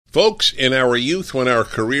Folks, in our youth, when our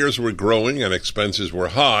careers were growing and expenses were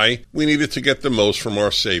high, we needed to get the most from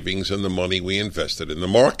our savings and the money we invested in the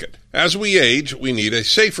market. As we age, we need a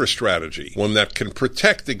safer strategy, one that can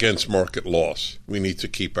protect against market loss. We need to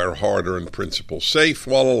keep our hard-earned principal safe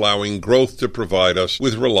while allowing growth to provide us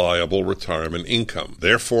with reliable retirement income.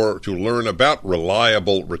 Therefore, to learn about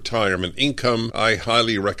reliable retirement income, I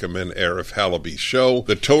highly recommend Arif Halaby's show,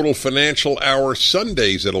 The Total Financial Hour,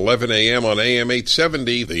 Sundays at 11 a.m. on AM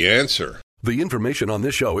 870, The Answer. The information on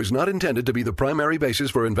this show is not intended to be the primary basis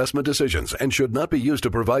for investment decisions and should not be used to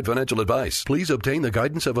provide financial advice. Please obtain the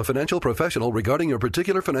guidance of a financial professional regarding your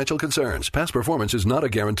particular financial concerns. Past performance is not a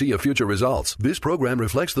guarantee of future results. This program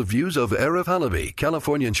reflects the views of Arif Halaby,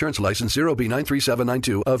 California Insurance License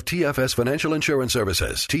 0B93792 of TFS Financial Insurance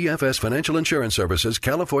Services. TFS Financial Insurance Services,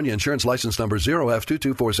 California Insurance License Number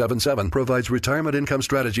 0F22477, provides retirement income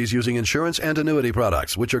strategies using insurance and annuity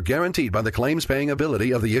products, which are guaranteed by the claims-paying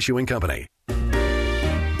ability of the issuing company.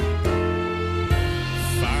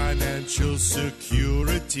 Financial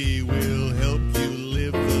security will help you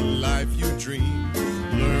live the life you dream.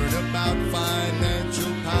 Learn about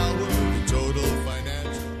financial power, the Total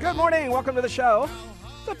Financial. Good morning. Welcome to the show,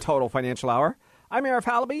 the Total Financial Hour. I'm Arif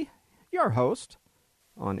Halaby, your host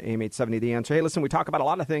on AM 870 The Answer. Hey, listen, we talk about a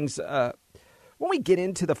lot of things. When we get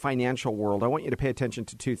into the financial world, I want you to pay attention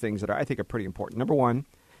to two things that I think are pretty important. Number one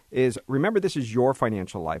is, remember, this is your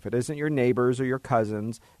financial life. It isn't your neighbor's or your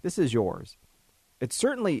cousin's. This is yours. It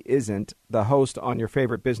certainly isn't the host on your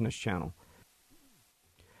favorite business channel.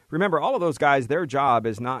 Remember, all of those guys, their job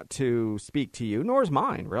is not to speak to you, nor is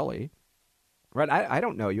mine, really. Right? I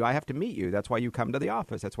don't know you. I have to meet you. That's why you come to the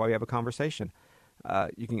office. That's why we have a conversation.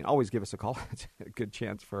 You can always give us a call. It's a good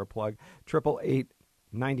chance for a plug.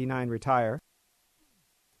 888-99-RETIRE.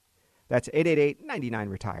 That's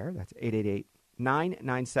 888-99-RETIRE. That's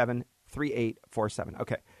 888-997-3847.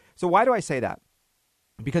 Okay, so why do I say that?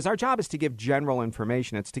 Because our job is to give general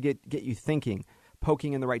information. It's to get you thinking,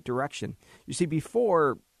 poking in the right direction. You see,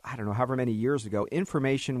 before, I don't know, however many years ago,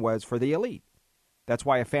 information was for the elite. That's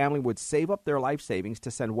why a family would save up their life savings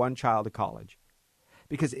to send one child to college,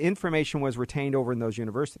 because information was retained over in those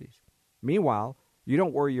universities. Meanwhile, you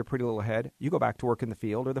don't worry your pretty little head. You go back to work in the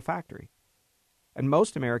field or the factory. And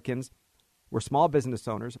most Americans were small business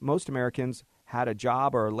owners. Most Americans had a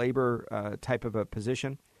job or a labor type of a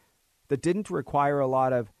position that didn't require a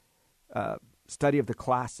lot of study of the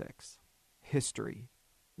classics, history,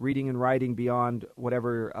 reading and writing beyond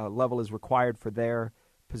whatever level is required for their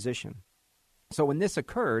position. So when this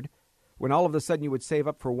occurred, when all of a sudden you would save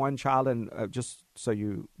up for one child, and just so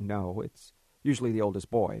you know, it's usually the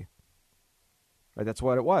oldest boy. Right? That's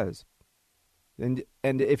what it was. And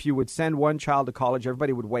if you would send one child to college,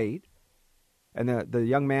 everybody would wait, and the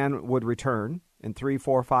young man would return in 3,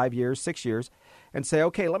 4, 5 years, 6 years, and say,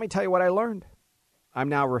 okay, let me tell you what I learned. I'm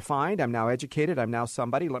now refined. I'm now educated. I'm now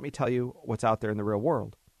somebody. Let me tell you what's out there in the real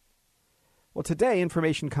world. Well, today,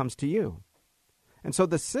 information comes to you. And so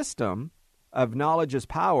the system of knowledge is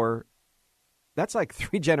power, that's like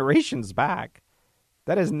 3 generations back.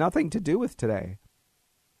 That has nothing to do with today.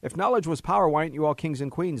 If knowledge was power, why aren't you all kings and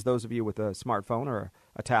queens, those of you with a smartphone or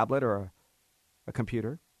a tablet or a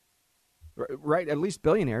computer? Right? At least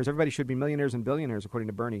billionaires. Everybody should be millionaires and billionaires, according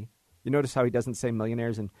to Bernie. You notice how he doesn't say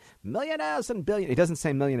millionaires and billionaires. He doesn't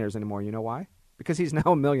say millionaires anymore. You know why? Because he's now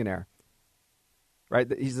a millionaire. Right?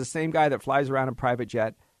 He's the same guy that flies around in a private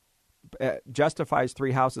jet, justifies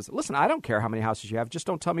 3 houses. Listen, I don't care how many houses you have. Just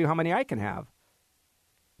don't tell me how many I can have.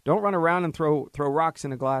 Don't run around and throw rocks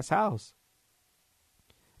in a glass house.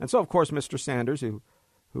 And so, of course, Mr. Sanders, who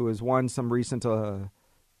has won some recent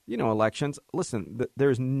elections, listen,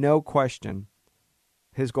 there's no question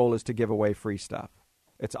his goal is to give away free stuff.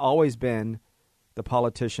 It's always been the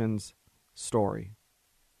politician's story.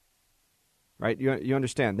 Right? You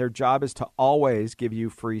understand? Their job is to always give you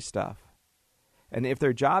free stuff. And if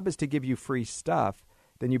their job is to give you free stuff,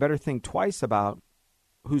 then you better think twice about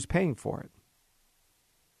who's paying for it.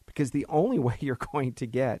 Because the only way you're going to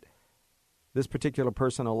get this particular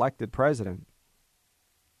person elected president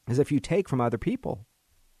is if you take from other people.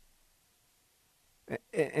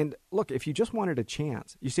 And look, if you just wanted a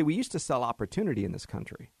chance, you see, we used to sell opportunity in this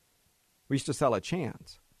country. We used to sell a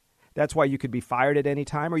chance. That's why you could be fired at any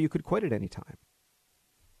time or you could quit at any time.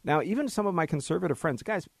 Now, even some of my conservative friends,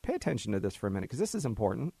 guys, pay attention to this for a minute because this is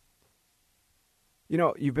important. You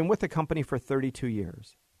know, you've been with the company for 32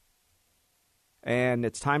 years. And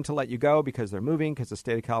it's time to let you go because they're moving, because the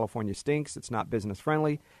state of California stinks. It's not business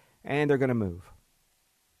friendly, and they're going to move.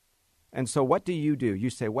 And so what do? You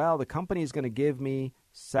say, well, the company is going to give me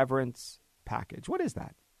severance package. What is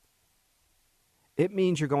that? It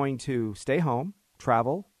means you're going to stay home,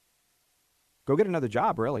 travel, Go get another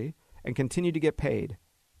job, really, and continue to get paid,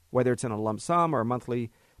 whether it's in a lump sum or a monthly,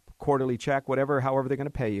 quarterly check, however they're going to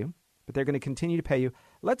pay you. But they're going to continue to pay you,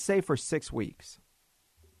 let's say, for 6 weeks.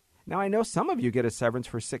 Now, I know some of you get a severance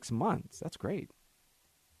for 6 months. That's great.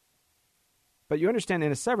 But you understand,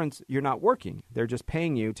 in a severance, you're not working. They're just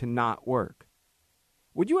paying you to not work.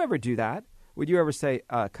 Would you ever do that? Would you ever say,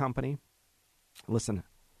 company, listen,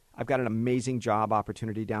 I've got an amazing job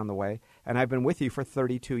opportunity down the way, and I've been with you for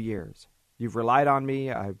 32 years. You've relied on me.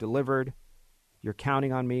 I've delivered. You're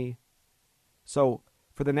counting on me. So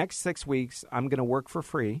for the next 6 weeks, I'm going to work for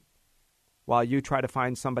free while you try to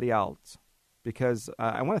find somebody else, because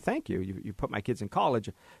I want to thank you. You put my kids in college.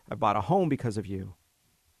 I bought a home because of you.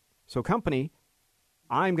 So company,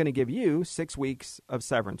 I'm going to give you 6 weeks of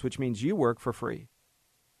severance, which means you work for free.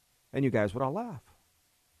 And you guys would all laugh.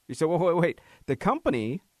 You say, well, wait. The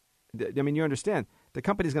company, you understand, the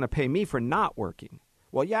company's going to pay me for not working.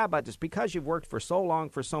 Well, yeah, but just because you've worked for so long,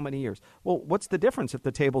 for so many years. Well, what's the difference if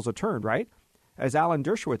the tables are turned, right? As Alan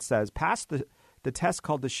Dershowitz says, pass the test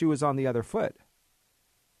called the shoe is on the other foot.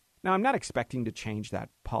 Now, I'm not expecting to change that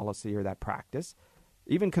policy or that practice.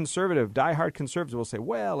 Even diehard conservatives will say,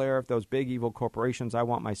 well, Eric, those big evil corporations, I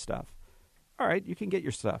want my stuff. All right, you can get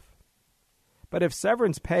your stuff. But if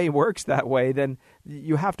severance pay works that way, then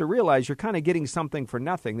you have to realize you're kind of getting something for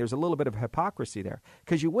nothing. There's a little bit of hypocrisy there,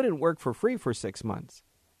 because you wouldn't work for free for 6 months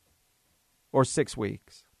or 6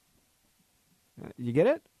 weeks. You get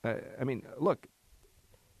it? Look,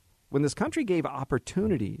 when this country gave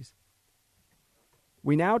opportunities,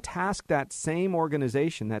 we now task that same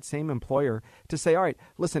organization, that same employer, to say, all right,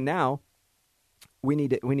 listen, now we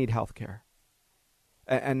need health care.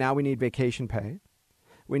 And now we need vacation pay.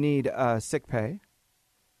 We need sick pay.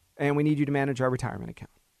 And we need you to manage our retirement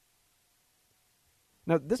account.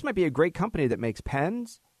 Now, this might be a great company that makes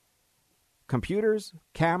pens, computers,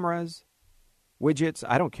 cameras, widgets.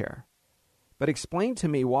 I don't care. But explain to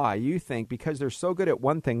me why you think because they're so good at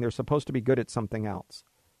one thing, they're supposed to be good at something else.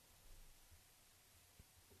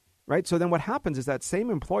 Right? So then what happens is that same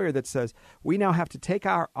employer that says, we now have to take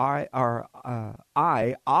our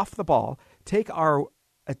eye off the ball, take our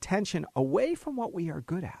attention away from what we are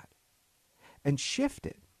good at, and shift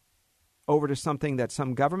it over to something that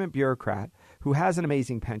some government bureaucrat who has an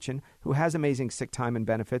amazing pension, who has amazing sick time and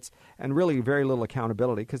benefits, and really very little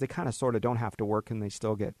accountability because they kind of sort of don't have to work and they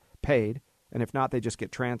still get paid. And if not, they just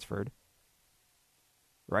get transferred.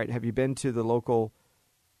 Right? Have you been to the local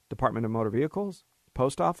Department of Motor Vehicles,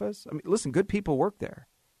 post office? Listen, good people work there.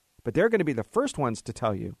 But they're going to be the first ones to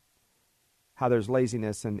tell you how there's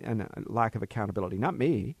laziness and lack of accountability. Not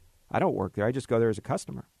me. I don't work there. I just go there as a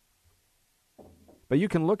customer. But you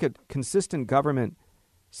can look at consistent government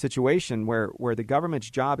situation where the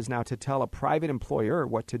government's job is now to tell a private employer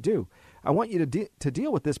what to do. I want you to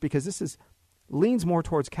deal with this because this leans more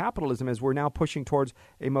towards capitalism as we're now pushing towards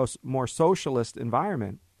a more socialist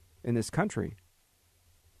environment in this country.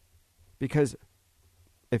 Because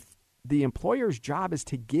if the employer's job is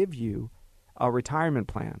to give you a retirement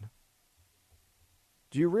plan,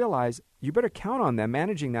 do you realize you better count on them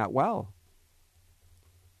managing that well?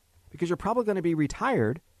 Because you're probably going to be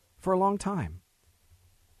retired for a long time.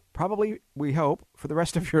 Probably, we hope, for the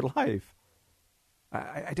rest of your life.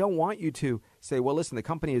 I don't want you to say, well, listen, the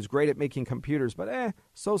company is great at making computers, but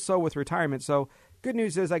so-so with retirement. So good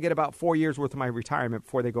news is I get about 4 years worth of my retirement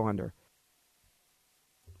before they go under.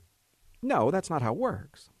 No, that's not how it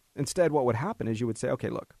works. Instead, what would happen is you would say, okay,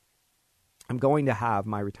 look, I'm going to have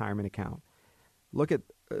my retirement account. Look at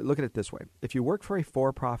it this way. If you work for a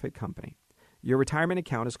for-profit company, your retirement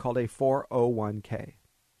account is called a 401k.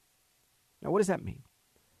 Now, what does that mean?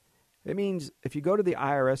 It means if you go to the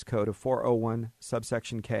IRS code of 401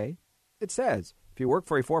 subsection K, it says if you work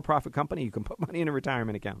for a for-profit company, you can put money in a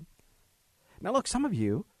retirement account. Now, look, some of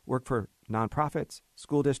you work for nonprofits,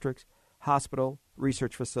 school districts, hospital,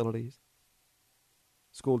 research facilities.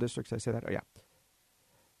 School districts, I say that? Oh, yeah.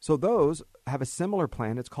 So those have a similar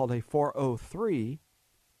plan. It's called a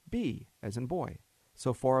 403B, as in boy.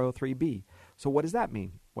 So 403B. So what does that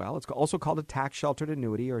mean? Well, it's also called a tax-sheltered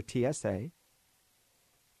annuity, or TSA.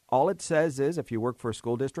 All it says is if you work for a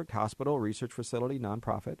school district, hospital, research facility,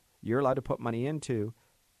 nonprofit, you're allowed to put money into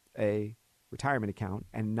a retirement account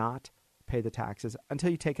and not pay the taxes until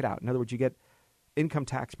you take it out. In other words, you get income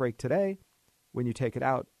tax break today. When you take it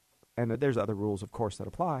out, and there's other rules, of course, that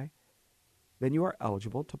apply, then you are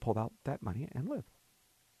eligible to pull out that money and live.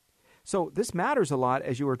 So this matters a lot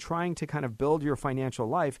as you are trying to kind of build your financial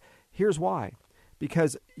life. Here's why.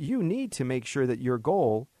 Because you need to make sure that your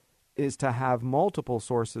goal is to have multiple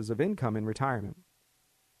sources of income in retirement.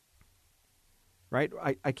 Right?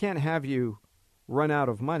 I can't have you run out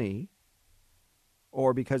of money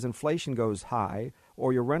or because inflation goes high,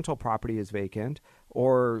 or your rental property is vacant,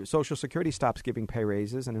 or Social Security stops giving pay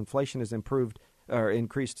raises and inflation has improved or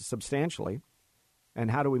increased substantially.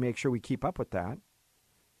 And how do we make sure we keep up with that?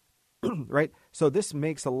 Right? So this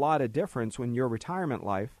makes a lot of difference when your retirement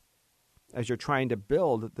life, as you're trying to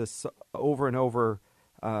build this over and over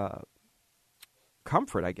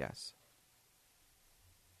comfort, I guess.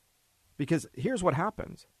 Because here's what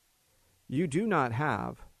happens. You do not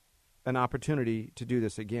have an opportunity to do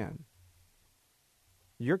this again.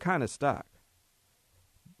 You're kind of stuck.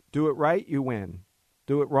 Do it right, you win.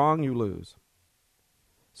 Do it wrong, you lose.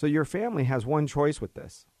 So your family has one choice with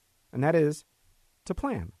this, and that is to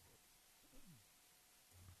plan.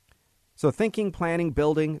 So thinking, planning,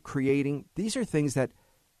 building, creating, these are things that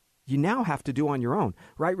you now have to do on your own,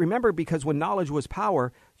 right? Remember, because when knowledge was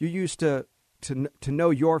power, you used to know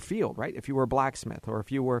your field, right? If you were a blacksmith or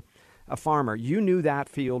if you were a farmer, you knew that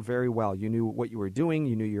field very well. You knew what you were doing.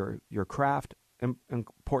 You knew your craft.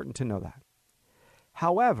 Important to know that.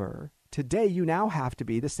 However, today you now have to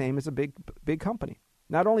be the same as a big company.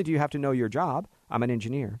 Not only do you have to know your job, I'm an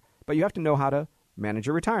engineer, but you have to know how to manage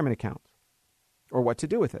your retirement account, or what to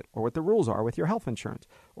do with it, or what the rules are with your health insurance,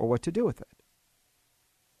 or what to do with it.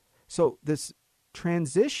 So this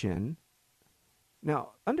transition,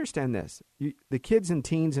 now understand this, the kids and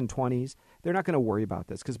teens and 20s, they're not going to worry about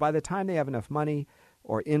this because by the time they have enough money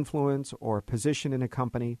or influence or position in a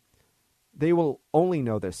company, they will only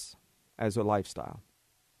know this as a lifestyle.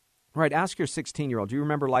 Right, ask your 16-year-old, do you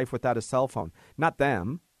remember life without a cell phone? Not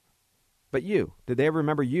them, but you. Did they ever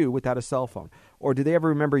remember you without a cell phone? Or did they ever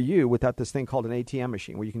remember you without this thing called an ATM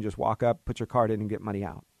machine where you can just walk up, put your card in, and get money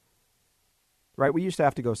out? Right, we used to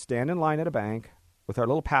have to go stand in line at a bank with our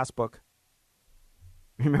little passbook.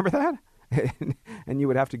 Remember that? And you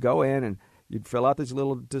would have to go in and you'd fill out these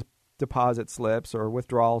little deposit slips or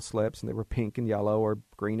withdrawal slips, and they were pink and yellow or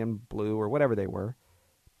green and blue or whatever they were.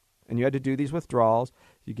 And you had to do these withdrawals.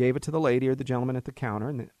 You gave it to the lady or the gentleman at the counter,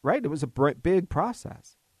 and right, it was a big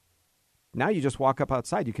process. Now you just walk up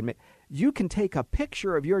outside. You can take a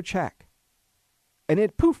picture of your check, and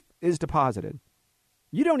it poof is deposited.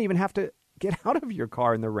 You don't even have to get out of your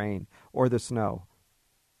car in the rain or the snow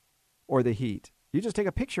or the heat. You just take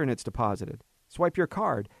a picture and it's deposited. Swipe your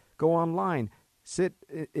card. Go online. Sit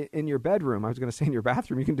in your bedroom. I was going to say in your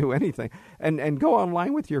bathroom. You can do anything. And go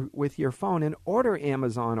online with your phone and order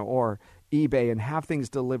Amazon or eBay and have things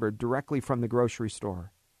delivered directly from the grocery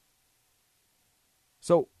store.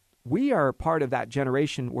 So we are part of that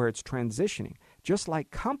generation where it's transitioning. Just like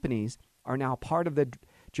companies are now part of the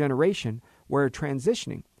generation where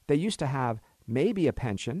transitioning. They used to have maybe a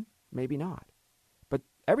pension, maybe not. But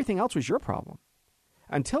everything else was your problem.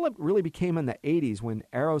 Until it really became in the 80s when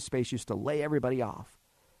aerospace used to lay everybody off.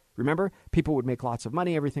 Remember, people would make lots of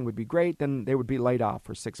money, everything would be great, then they would be laid off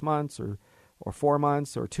for 6 months or 4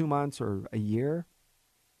 months or 2 months or a year.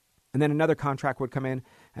 And then another contract would come in,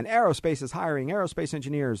 and aerospace is hiring aerospace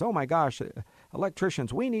engineers. Oh my gosh,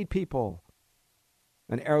 electricians, we need people.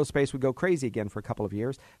 And aerospace would go crazy again for a couple of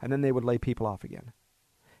years, and then they would lay people off again.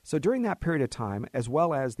 So during that period of time, as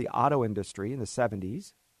well as the auto industry in the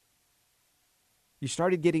 70s, you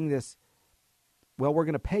started getting this, well, we're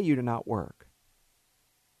going to pay you to not work.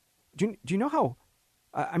 Do you know how,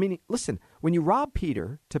 listen, when you rob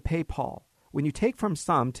Peter to pay Paul, when you take from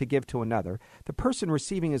some to give to another, the person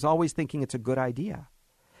receiving is always thinking it's a good idea.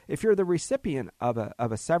 If you're the recipient of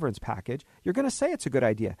a severance package, you're going to say it's a good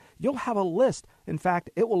idea. You'll have a list. In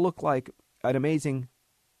fact, it will look like an amazing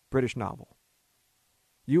British novel.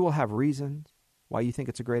 You will have reasons why you think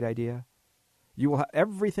it's a great idea. You will have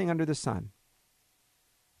everything under the sun.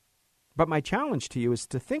 But my challenge to you is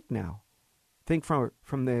to think now. Think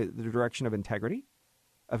from the direction of integrity,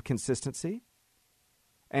 of consistency,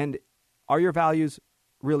 and are your values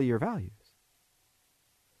really your values?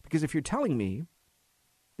 Because if you're telling me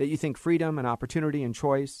that you think freedom and opportunity and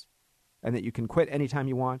choice and that you can quit anytime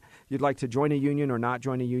you want, you'd like to join a union or not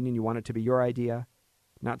join a union, you want it to be your idea,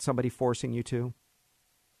 not somebody forcing you to,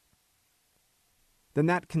 then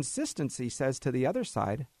that consistency says to the other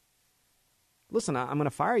side, listen, I'm going to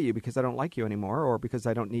fire you because I don't like you anymore, or because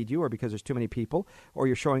I don't need you, or because there's too many people, or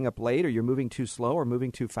you're showing up late, or you're moving too slow, or moving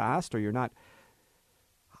too fast, or you're not,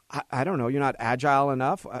 I don't know, you're not agile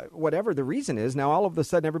enough, whatever the reason is. Now, all of a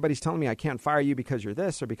sudden, everybody's telling me I can't fire you because you're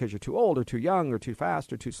this, or because you're too old, or too young, or too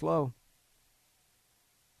fast, or too slow.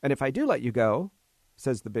 And if I do let you go,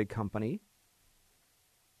 says the big company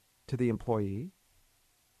to the employee,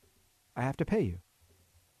 I have to pay you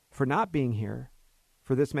for not being here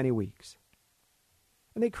for this many weeks.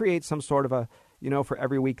 And they create some sort of a, for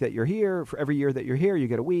every week that you're here, for every year that you're here, you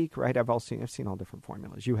get a week, right? I've seen all different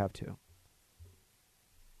formulas. You have too.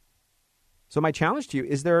 So my challenge to you,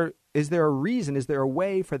 is there a reason, is there a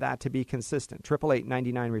way for that to be consistent?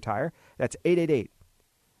 888-99-RETIRE. That's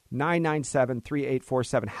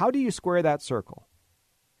 888-997-3847. How do you square that circle?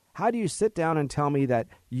 How do you sit down and tell me that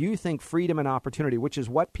you think freedom and opportunity, which is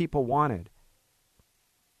what people wanted,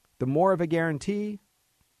 the more of a guarantee,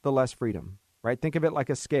 the less freedom, right? Think of it like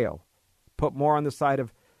a scale. Put more on the side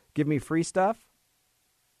of give me free stuff,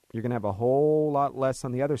 you're going to have a whole lot less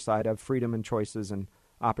on the other side of freedom and choices and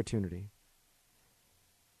opportunity.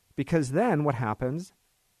 Because then what happens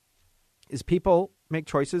is people make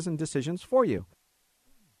choices and decisions for you.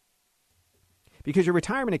 Because your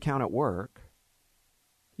retirement account at work,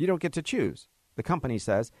 you don't get to choose. The company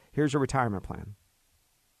says, here's your retirement plan.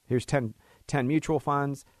 Here's 10 mutual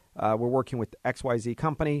funds. We're working with XYZ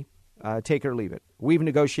company. Take it or leave it. We've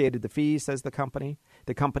negotiated the fees, says the company.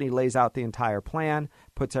 The company lays out the entire plan,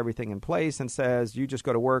 puts everything in place, and says, you just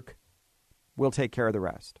go to work. We'll take care of the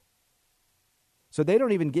rest. So they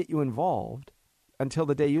don't even get you involved until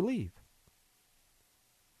the day you leave.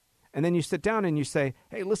 And then you sit down and you say,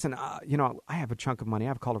 hey, listen, I have a chunk of money.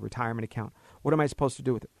 I've called a retirement account. What am I supposed to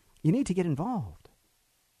do with it? You need to get involved.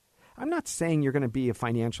 I'm not saying you're going to be a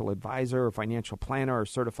financial advisor or financial planner or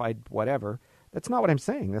certified whatever. That's not what I'm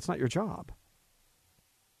saying. That's not your job.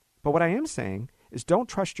 But what I am saying is don't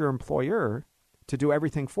trust your employer to do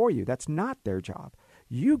everything for you. That's not their job.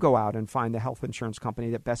 You go out and find the health insurance company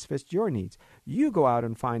that best fits your needs. You go out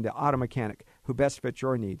and find the auto mechanic who best fits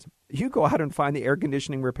your needs. You go out and find the air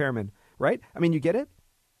conditioning repairman, right? I mean, you get it?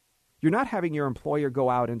 You're not having your employer go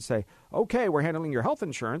out and say, okay, we're handling your health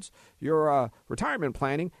insurance, your retirement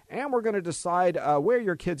planning, and we're going to decide where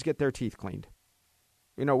your kids get their teeth cleaned.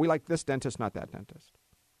 We like this dentist, not that dentist.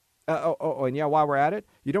 And while we're at it,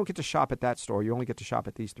 you don't get to shop at that store. You only get to shop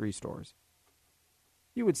at these 3 stores.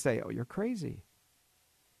 You would say, you're crazy.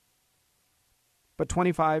 But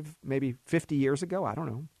 25, maybe 50 years ago, I don't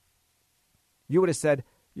know, you would have said,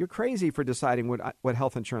 you're crazy for deciding what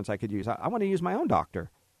health insurance I could use. I want to use my own doctor.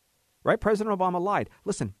 Right? President Obama lied.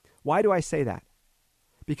 Listen, why do I say that?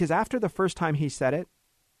 Because after the first time he said it,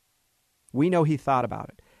 we know he thought about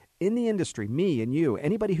it. In the industry, me and you,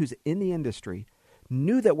 anybody who's in the industry,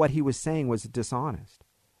 knew that what he was saying was dishonest.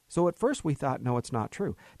 So at first we thought, no, it's not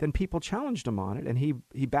true. Then people challenged him on it, and he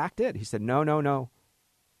backed it. He said, no.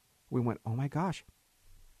 We went, oh my gosh,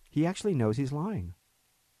 he actually knows he's lying.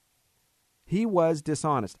 He was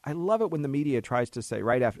dishonest. I love it when the media tries to say,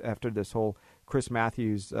 right after this whole Chris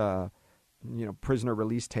Matthews, prisoner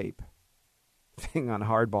release tape thing on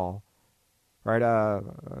Hardball, right?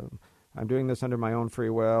 I'm doing this under my own free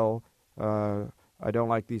will. I don't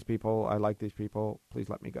like these people. I like these people. Please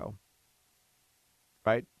let me go.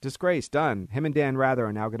 Right? Disgrace, done. Him and Dan Rather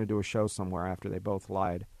are now going to do a show somewhere after they both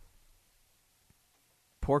lied.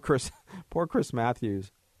 Poor Chris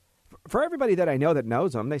Matthews. For everybody that I know that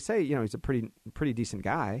knows him, they say, he's a pretty decent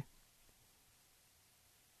guy.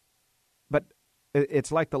 But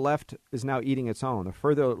it's like the left is now eating its own. The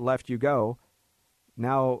further left you go,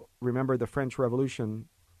 now remember the French Revolution,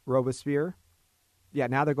 Robespierre? Yeah,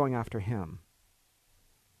 now they're going after him.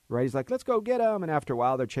 Right? He's like, let's go get him. And after a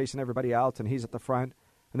while, they're chasing everybody else, and he's at the front.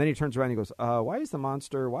 And then he turns around and he goes, why is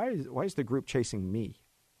the group chasing me?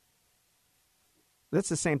 That's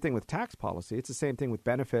the same thing with tax policy. It's the same thing with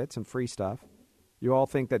benefits and free stuff. You all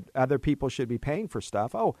think that other people should be paying for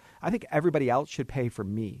stuff. Oh, I think everybody else should pay for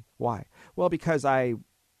me. Why? Well, because I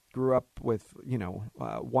grew up with,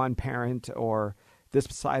 one parent, or this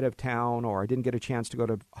side of town, or I didn't get a chance to go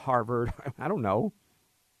to Harvard. I don't know.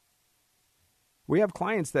 We have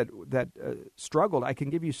clients that struggled. I can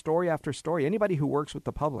give you story after story. Anybody who works with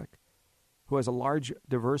the public, who has a large,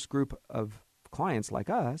 diverse group of clients like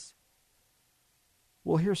us,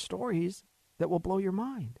 will hear stories that will blow your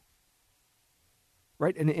mind.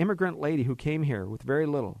 Right? An immigrant lady who came here with very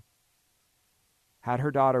little, had her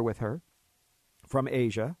daughter with her from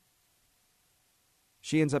Asia.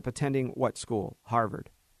 She ends up attending what school? Harvard.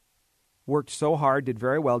 Worked so hard, did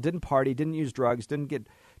very well, didn't party, didn't use drugs, didn't get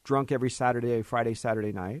drunk every Friday,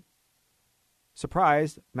 Saturday night.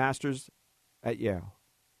 Surprise, master's at Yale.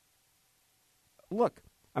 Look,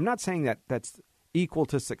 I'm not saying that that's equal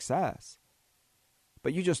to success.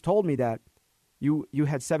 But you just told me that you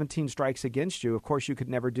had 17 strikes against you. Of course, you could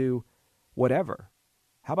never do whatever.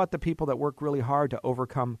 How about the people that work really hard to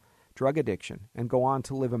overcome drug addiction and go on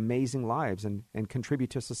to live amazing lives and contribute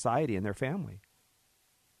to society and their family?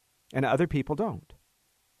 And other people don't.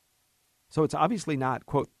 So it's obviously not,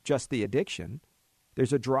 quote, just the addiction.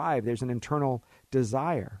 There's a drive. There's an internal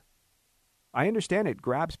desire. I understand it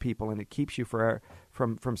grabs people and it keeps you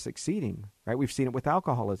from succeeding. Right? We've seen it with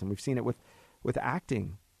alcoholism. We've seen it with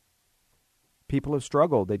acting. People have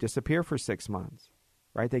struggled. They disappear for 6 months,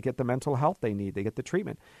 right? They get the mental health they need. They get the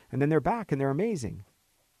treatment. And then they're back and they're amazing,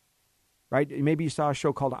 right? Maybe you saw a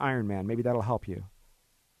show called Iron Man. Maybe that'll help you.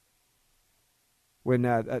 When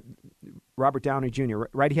Robert Downey Jr.,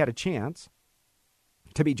 right, he had a chance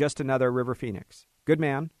to be just another River Phoenix. Good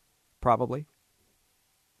man, probably.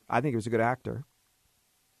 I think he was a good actor.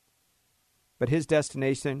 But his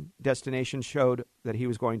destination showed that he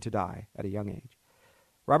was going to die at a young age.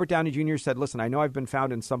 Robert Downey Jr. said, listen, I know I've been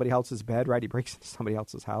found in somebody else's bed, right? He breaks into somebody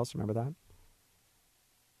else's house. Remember that?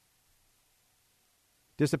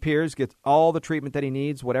 Disappears, gets all the treatment that he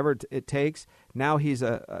needs, whatever it takes. Now he's,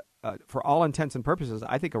 for all intents and purposes,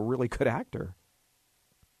 I think a really good actor.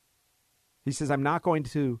 He says, I'm not going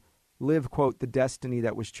to live, quote, the destiny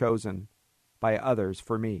that was chosen by others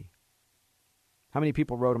for me. How many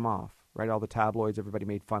people wrote him off, right? All the tabloids, everybody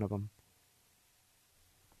made fun of him.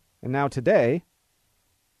 And now today,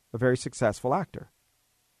 a very successful actor.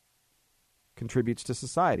 Contributes to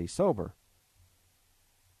society, sober.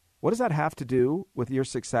 What does that have to do with your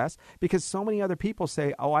success? Because so many other people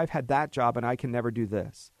say, oh, I've had that job and I can never do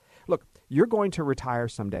this. Look, you're going to retire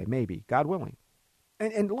someday, maybe, God willing.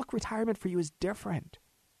 And look, retirement for you is different.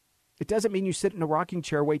 It doesn't mean you sit in a rocking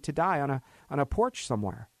chair, wait to die on a porch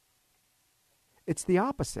somewhere. It's the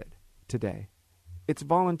opposite today. It's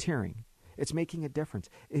volunteering. It's making a difference.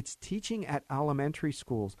 It's teaching at elementary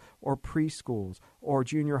schools or preschools or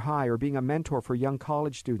junior high or being a mentor for young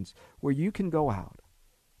college students where you can go out,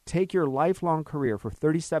 take your lifelong career for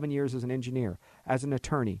 37 years as an engineer, as an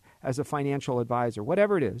attorney, as a financial advisor,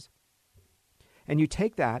 whatever it is, and you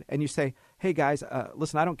take that and you say, hey, guys,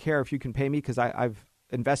 listen, I don't care if you can pay me because I've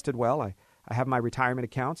invested well. I have my retirement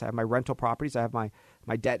accounts. I have my rental properties. I have my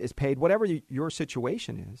debt is paid, whatever your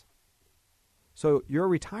situation is. So your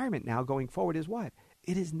retirement now going forward is what?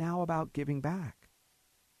 It is now about giving back.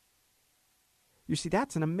 You see,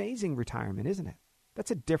 that's an amazing retirement, isn't it?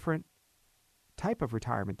 That's a different type of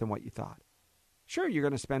retirement than what you thought. Sure, you're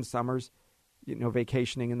going to spend summers,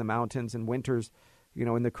 vacationing in the mountains and winters,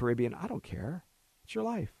 in the Caribbean. I don't care. It's your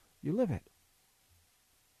life. You live it.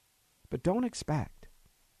 But don't expect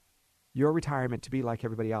your retirement to be like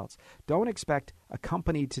everybody else. Don't expect a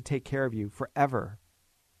company to take care of you forever.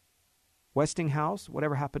 Westinghouse,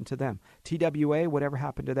 whatever happened to them? TWA, whatever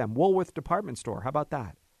happened to them? Woolworth Department Store, how about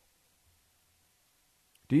that?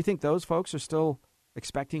 Do you think those folks are still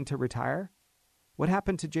expecting to retire? What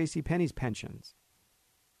happened to JCPenney's pensions?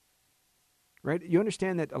 Right? You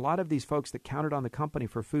understand that a lot of these folks that counted on the company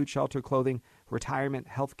for food, shelter, clothing, retirement,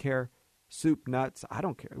 health care, soup, nuts, I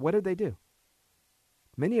don't care. What did they do?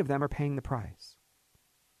 Many of them are paying the price.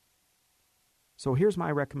 So here's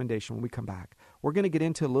my recommendation when we come back. We're going to get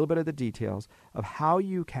into a little bit of the details of how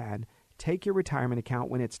you can take your retirement account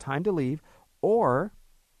when it's time to leave, or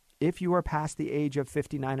if you are past the age of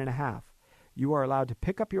 59 and a half, you are allowed to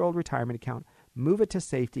pick up your old retirement account, move it to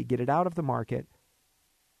safety, get it out of the market.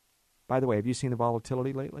 By the way, have you seen the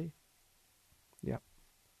volatility lately? Yep.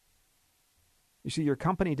 You see, your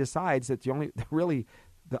company decides that the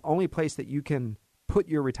only place that you can put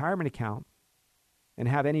your retirement account and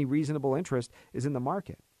have any reasonable interest is in the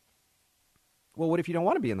market. Well, what if you don't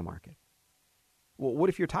want to be in the market? Well, what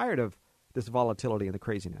if you're tired of this volatility and the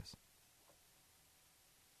craziness?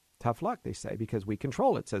 Tough luck, they say, because we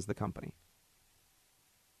control it, says the company.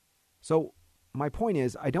 So my point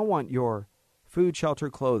is, I don't want your food, shelter,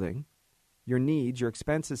 clothing, your needs, your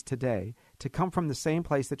expenses today to come from the same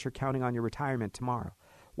place that you're counting on your retirement tomorrow.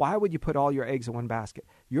 Why would you put all your eggs in one basket?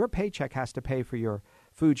 Your paycheck has to pay for your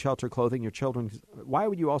food, shelter, clothing, your children. Why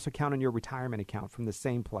would you also count on your retirement account from the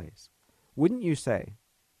same place? Wouldn't you say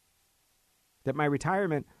that my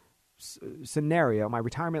retirement scenario, my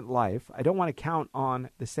retirement life, I don't want to count on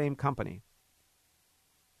the same company?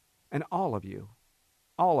 And all of you,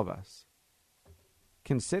 all of us,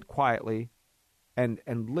 can sit quietly and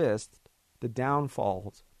list the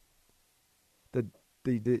downfalls, the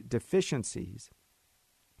deficiencies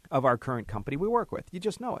of our current company we work with. You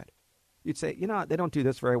just know it. You'd say, they don't do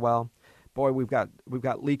this very well. Boy, we've got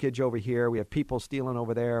leakage over here. We have people stealing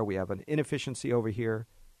over there. We have an inefficiency over here.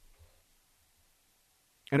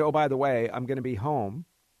 And oh, by the way, I'm going to be home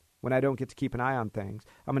when I don't get to keep an eye on things.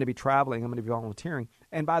 I'm going to be traveling. I'm going to be volunteering.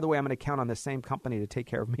 And by the way, I'm going to count on the same company to take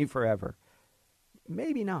care of me forever.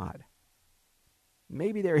 Maybe not.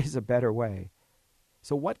 Maybe there is a better way.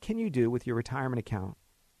 So what can you do with your retirement account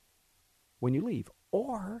when you leave?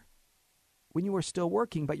 Or when you are still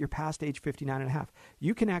working, but you're past age 59 and a half.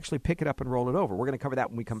 You can actually pick it up and roll it over. We're going to cover that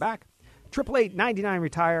when we come back.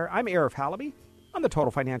 888-99-RETIRE. I'm Arif Halaby on the Total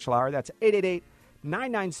Financial Hour. That's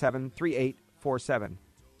 888-997-3847.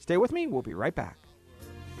 Stay with me. We'll be right back.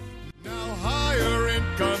 Now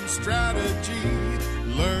strategy.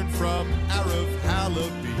 Learn from Arif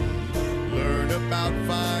Halaby. Learn about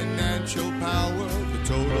financial power, the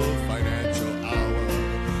Total Financial Hour.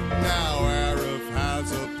 Now Arif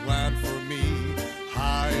has a plan for me.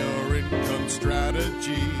 Higher income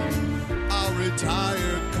strategy. I'll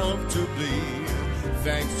retire comfortably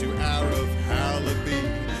thanks to Arif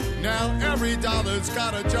Halaby. Now every dollar's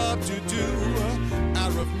got a job to do.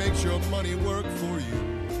 Arif makes your money work for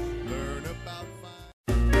you. Learn about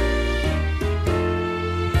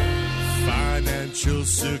financial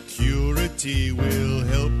security will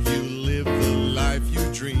help you live the life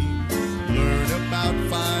you dream. Learn about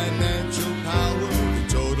financial power, the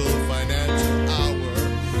Total Financial Hour.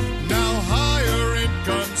 Now higher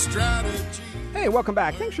income strategy. Hey, welcome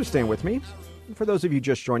back. Thanks for staying with me. For those of you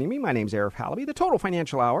just joining me, my name's Arif Halaby, the Total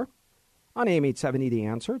Financial Hour on AM 870 The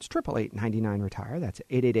Answer. It's 888-99-RETIRE. That's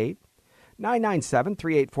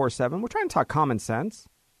 888-997-3847. We're trying to talk common sense.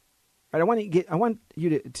 Right? I want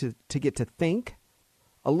you to get to think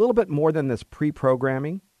a little bit more than this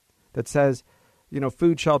pre-programming that says,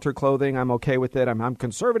 food, shelter, clothing, I'm okay with it. I'm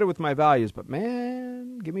conservative with my values, but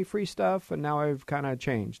man, give me free stuff, and now I've kind of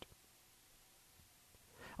changed.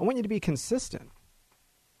 I want you to be consistent.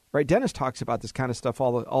 Right? Dennis talks about this kind of stuff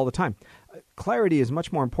all the time. Clarity is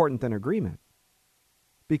much more important than agreement.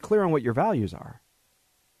 Be clear on what your values are.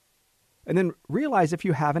 And then realize if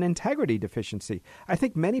you have an integrity deficiency. I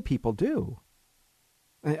think many people do.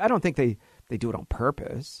 I don't think they do it on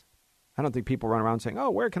purpose. I don't think people run around saying, "Oh,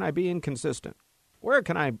 where can I be inconsistent? Where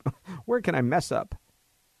can I mess up?"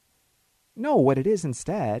 No, what it is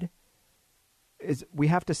instead is we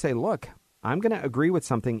have to say, look, I'm going to agree with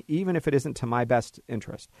something even if it isn't to my best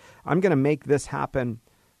interest. I'm going to make this happen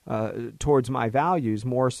towards my values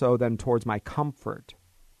more so than towards my comfort.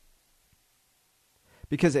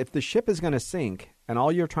 Because if the ship is going to sink and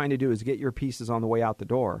all you're trying to do is get your pieces on the way out the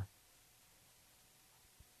door,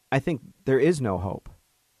 I think there is no hope.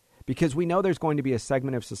 Because we know there's going to be a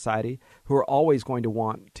segment of society who are always going to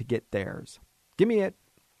want to get theirs. Give me it.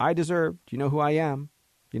 I deserve. You know who I am.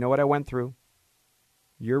 You know what I went through.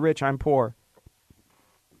 You're rich, I'm poor.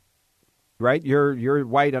 Right? You're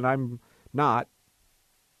white and I'm not.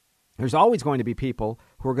 There's always going to be people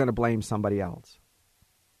who are going to blame somebody else.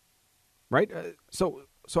 Right? So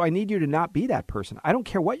I need you to not be that person. I don't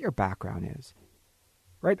care what your background is.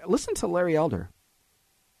 Right? Listen to Larry Elder.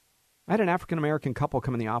 I had an African-American couple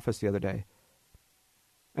come in the office the other day,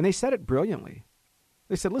 and they said it brilliantly.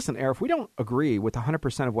 They said, "Listen, Arif, we don't agree with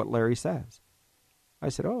 100% of what Larry says." I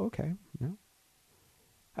said, "Oh, okay. Yeah."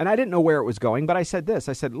 And I didn't know where it was going, but I said this.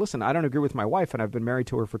 I said, "Listen, I don't agree with my wife, and I've been married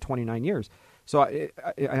to her for 29 years. So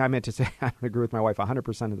I meant to say I don't agree with my wife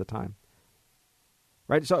 100% of the time.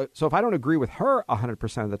 Right? So if I don't agree with her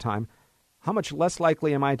 100% of the time, how much less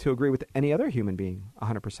likely am I to agree with any other human being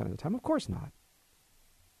 100% of the time? Of course not."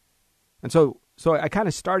 And so I kind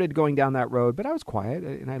of started going down that road, but I was quiet,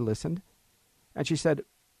 and I listened. And she said,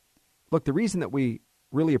 "Look, the reason that we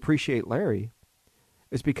really appreciate Larry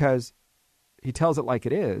is because he tells it like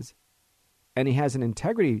it is, and he has an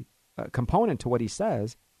integrity component to what he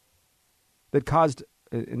says that caused,"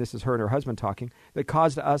 and this is her and her husband talking, "that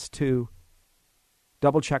caused us to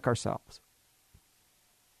double-check ourselves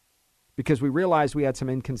because we realized we had some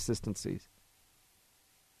inconsistencies.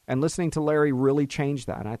 And listening to Larry really changed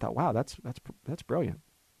that. And I thought, wow, that's brilliant."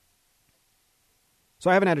 So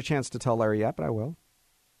I haven't had a chance to tell Larry yet, but I will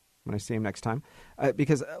when I see him next time.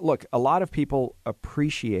 Because, look, a lot of people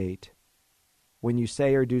appreciate when you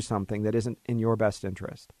say or do something that isn't in your best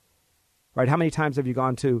interest. Right? How many times have you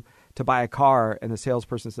gone to buy a car and the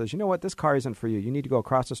salesperson says, "You know what, this car isn't for you. You need to go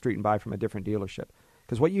across the street and buy from a different dealership.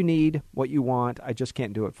 Because what you need, what you want, I just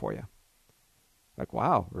can't do it for you." Like,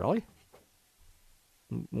 wow, really?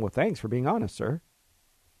 Well, thanks for being honest, sir.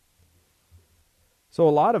 So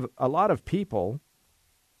a lot of people,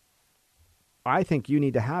 I think you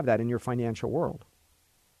need to have that in your financial world.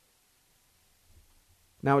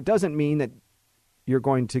 Now, it doesn't mean that you're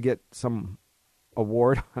going to get some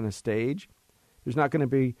award on a stage. There's not going to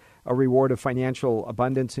be a reward of financial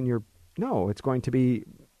abundance in your... No, it's going to be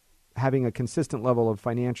having a consistent level of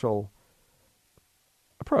financial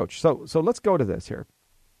approach. So let's go to this here.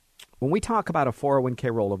 When we talk about a 401k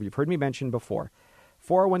rollover, you've heard me mention before,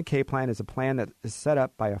 401k plan is a plan that is set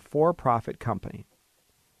up by a for-profit company,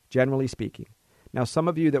 generally speaking. Now, some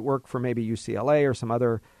of you that work for maybe UCLA or some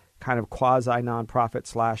other kind of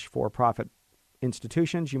quasi-nonprofit / for-profit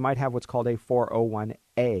institutions, you might have what's called a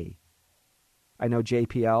 401a. I know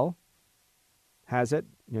JPL has it,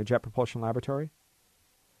 Jet Propulsion Laboratory.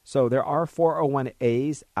 So there are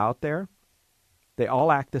 401as out there. They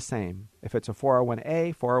all act the same. If it's a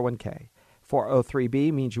 401a, 401k.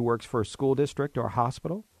 403B means you work for a school district or a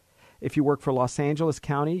hospital. If you work for Los Angeles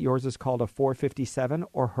County, yours is called a 457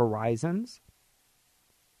 or Horizons.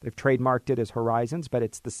 They've trademarked it as Horizons, but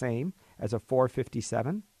it's the same as a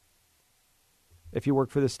 457. If you work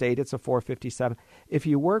for the state, it's a 457. If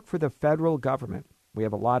you work for the federal government, we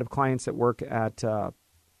have a lot of clients that work at,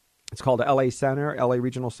 it's called LA Center, LA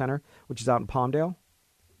Regional Center, which is out in Palmdale,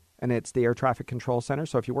 and it's the Air Traffic Control Center.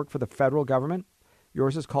 So if you work for the federal government,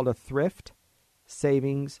 yours is called a Thrift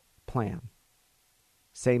Savings Plan.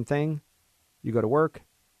 Same thing. You go to work,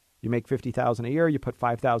 you make $50,000 a year, you put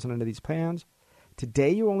 $5,000 into these plans. Today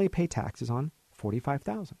you only pay taxes on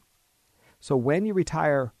 $45,000. So when you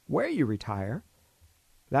retire, where you retire,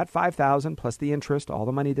 that $5,000 plus the interest, all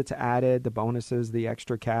the money that's added, the bonuses, the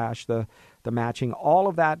extra cash, the matching, all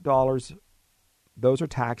of that dollars, those are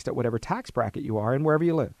taxed at whatever tax bracket you are and wherever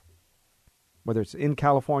you live. Whether it's in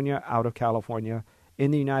California, out of California,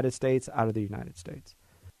 in the United States, out of the United States.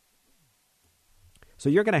 So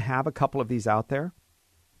you're going to have a couple of these out there.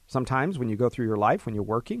 Sometimes when you go through your life, when you're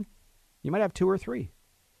working, you might have 2 or 3.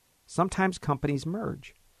 Sometimes companies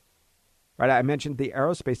merge. Right? I mentioned the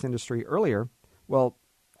aerospace industry earlier. Well,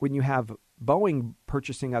 when you have Boeing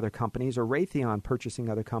purchasing other companies or Raytheon purchasing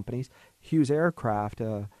other companies, Hughes Aircraft,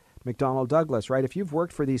 McDonnell Douglas, right? If you've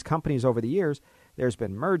worked for these companies over the years, there's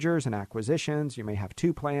been mergers and acquisitions. You may have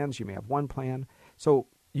 2 plans. You may have 1 plan. So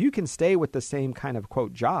you can stay with the same kind of,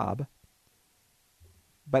 quote, job,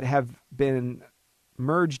 but have been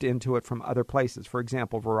merged into it from other places. For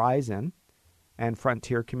example, Verizon and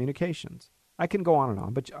Frontier Communications. I can go on and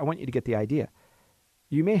on, but I want you to get the idea.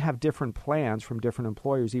 You may have different plans from different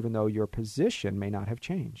employers, even though your position may not have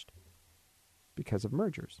changed because of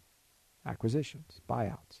mergers, acquisitions,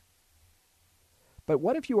 buyouts. But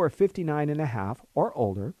what if you are 59 and a half or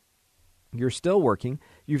older, you're still working,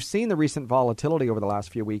 you've seen the recent volatility over the last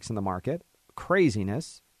few weeks in the market,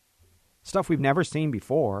 craziness, stuff we've never seen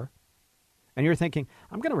before, and you're thinking,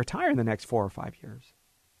 I'm going to retire in the next 4 or 5 years.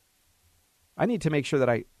 I need to make sure that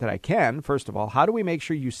I can, first of all. How do we make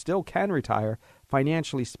sure you still can retire,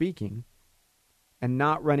 financially speaking, and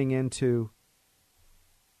not running into,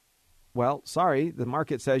 well, sorry, the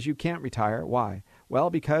market says you can't retire. Why? Well,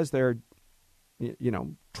 because they're,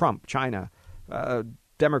 Trump, China,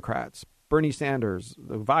 Democrats, Bernie Sanders,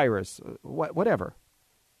 the virus, whatever.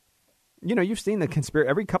 You've seen the conspiracy.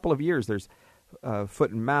 Every couple of years there's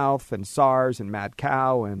foot and mouth and SARS and mad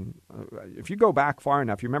cow. And if you go back far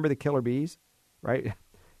enough, you remember the killer bees, right?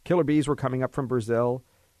 Killer bees were coming up from Brazil.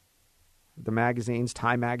 The magazines,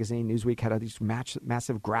 Time Magazine, Newsweek had these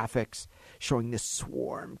massive graphics showing this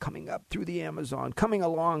swarm coming up through the Amazon, coming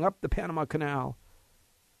along up the Panama Canal.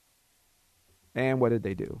 And what did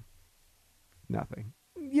they do? Nothing.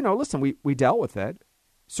 Listen, we dealt with it.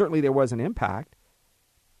 Certainly there was an impact.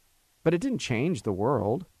 But it didn't change the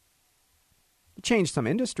world. It changed some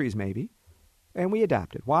industries maybe, and we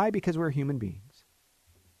adapted. Why? Because we're human beings.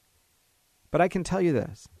 But I can tell you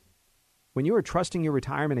this. When you are trusting your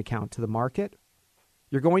retirement account to the market,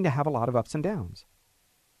 you're going to have a lot of ups and downs.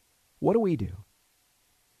 What do?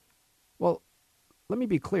 Well, let me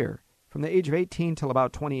be clear. From the age of 18 till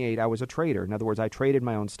about 28, I was a trader. In other words, I traded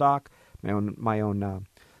my own stock, my own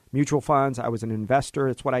mutual funds. I was an investor.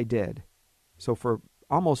 It's what I did. So for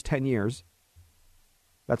almost 10 years,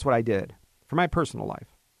 that's what I did for my personal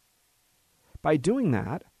life. By doing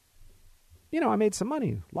that, I made some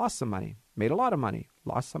money, lost some money, made a lot of money,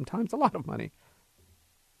 lost sometimes a lot of money.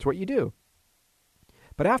 It's what you do.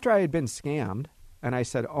 But after I had been scammed, and I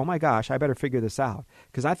said, oh my gosh, I better figure this out,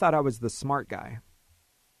 because I thought I was the smart guy.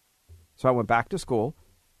 So I went back to school,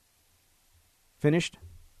 finished,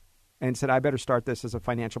 and said, I better start this as a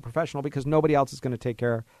financial professional because nobody else is going to take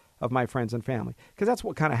care of my friends and family. Because that's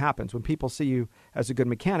what kind of happens. When people see you as a good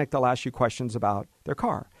mechanic, they'll ask you questions about their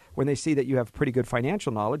car. When they see that you have pretty good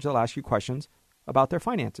financial knowledge, they'll ask you questions about their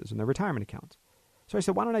finances and their retirement accounts. So I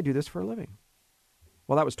said, why don't I do this for a living?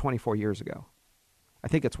 Well, that was 24 years ago. I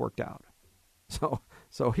think it's worked out.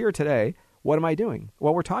 So here today, what am I doing?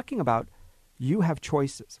 Well, we're talking about you have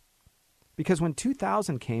choices. Because when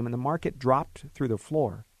 2000 came and the market dropped through the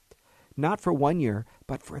floor, not for 1 year,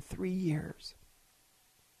 but for 3 years.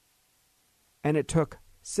 And it took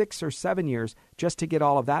 6 or 7 years just to get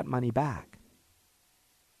all of that money back.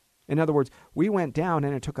 In other words, we went down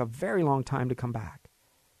and it took a very long time to come back.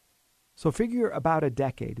 So figure about a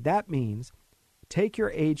decade. That means take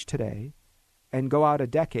your age today and go out a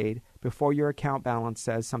decade before your account balance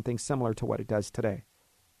says something similar to what it does today.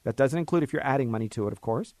 That doesn't include if you're adding money to it, of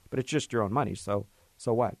course, but it's just your own money, so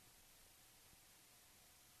what?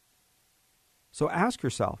 So ask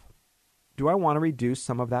yourself, do I want to reduce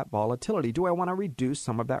some of that volatility? Do I want to reduce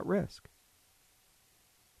some of that risk?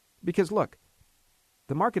 Because look,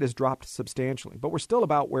 the market has dropped substantially, but we're still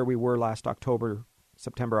about where we were last October,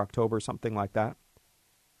 September, October, something like that.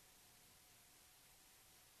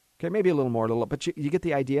 Okay, maybe a little more, but you get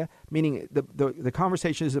the idea. Meaning the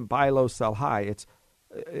conversation isn't buy low, sell high. It's,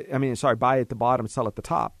 buy at the bottom, sell at the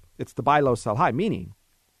top. It's the buy low, sell high, meaning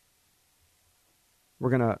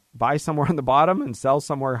we're going to buy somewhere on the bottom and sell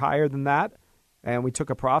somewhere higher than that, and we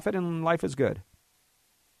took a profit and life is good.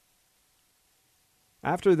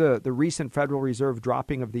 After the recent Federal Reserve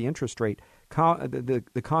dropping of the interest rate,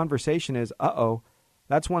 the conversation is,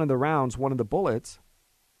 that's one of the rounds, one of the bullets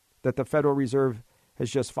that the Federal Reserve has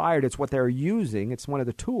just fired. It's what they're using. It's one of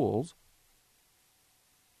the tools.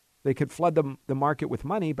 They could flood the market with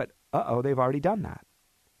money, but they've already done that.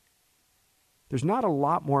 There's not a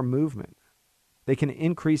lot more movement. They can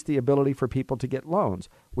increase the ability for people to get loans.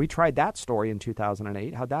 We tried that story in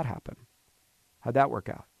 2008. How'd that happen? How'd that work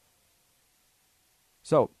out?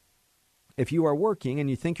 So if you are working and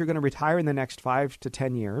you think you're going to retire in the next 5 to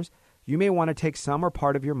 10 years, you may want to take some or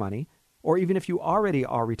part of your money, or even if you already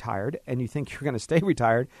are retired and you think you're going to stay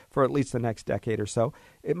retired for at least the next decade or so,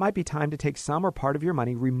 it might be time to take some or part of your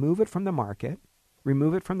money, remove it from the market,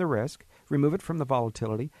 remove it from the risk, remove it from the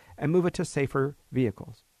volatility, and move it to safer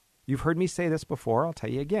vehicles. You've heard me say this before. I'll tell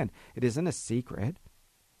you again. It isn't a secret.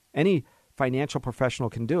 Any financial professional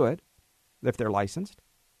can do it if they're licensed.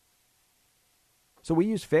 So we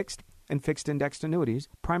use fixed and fixed indexed annuities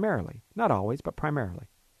primarily. Not always, but primarily.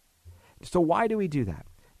 So why do we do that?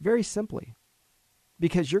 Very simply,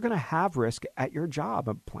 because you're going to have risk at your job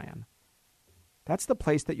plan. That's the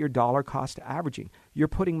place that you're dollar cost averaging. You're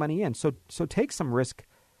putting money in. So take some risk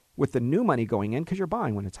with the new money going in because you're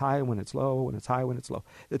buying when it's high, when it's low, when it's high, when it's low.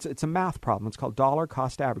 It's a math problem. It's called dollar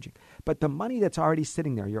cost averaging. But the money that's already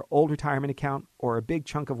sitting there, your old retirement account or a big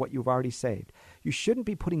chunk of what you've already saved, you shouldn't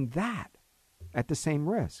be putting that at the same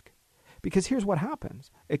risk. Because here's what happens.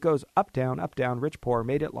 It goes up, down, rich, poor,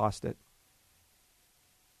 made it, lost it.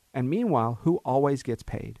 And meanwhile, who always gets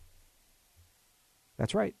paid?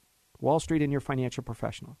 That's right. Wall Street and your financial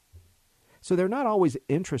professional. So they're not always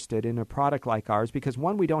interested in a product like ours because,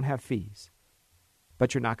 one, we don't have fees.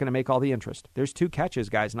 But you're not going to make all the interest. There's 2 catches,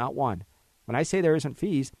 guys, not one. When I say there isn't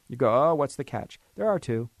fees, you go, what's the catch? There are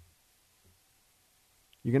 2.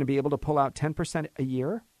 You're going to be able to pull out 10% a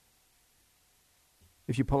year.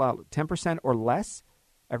 If you pull out 10% or less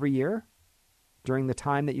every year during the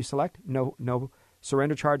time that you select, no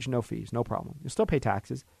surrender charge, no fees, no problem. You'll still pay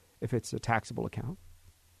taxes if it's a taxable account.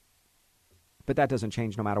 But that doesn't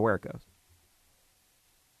change no matter where it goes.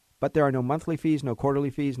 But there are no monthly fees, no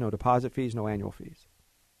quarterly fees, no deposit fees, no annual fees.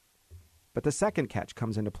 But the second catch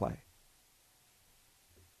comes into play.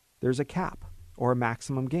 There's a cap or a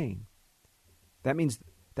maximum gain. That means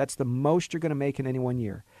that's the most you're going to make in any one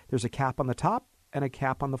year. There's a cap on the top and a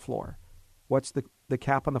cap on the floor. What's the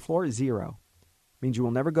cap on the floor? 0. Means you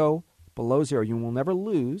will never go below 0. You will never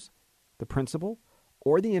lose the principal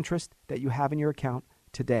or the interest that you have in your account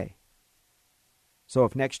today. So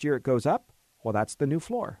if next year it goes up, well, that's the new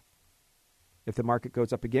floor. If the market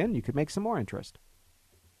goes up again, you could make some more interest.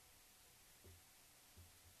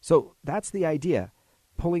 So that's the idea.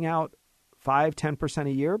 Pulling out 5, 10%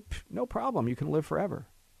 a year, no problem. You can live forever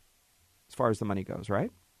as far as the money goes,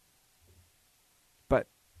 right? But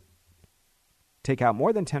take out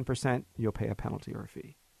more than 10%, you'll pay a penalty or a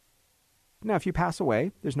fee. Now, if you pass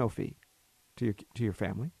away, there's no fee to your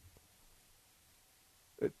family.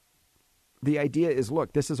 The idea is,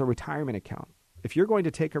 look, this is a retirement account. If you're going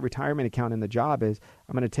to take a retirement account and the job is,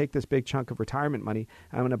 I'm going to take this big chunk of retirement money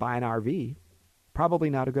and I'm going to buy an RV, probably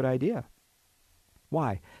not a good idea.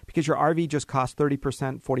 Why? Because your RV just costs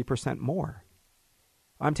 30%, 40% more.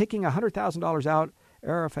 I'm taking $100,000 out,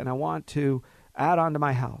 Arif, and I want to add on to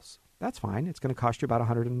my house. That's fine. It's going to cost you about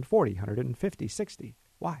 $140, $150, $60.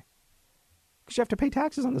 Why? Because you have to pay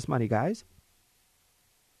taxes on this money, guys.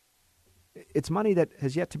 It's money that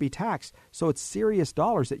has yet to be taxed, so it's serious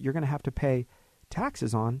dollars that you're going to have to pay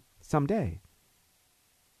taxes on someday.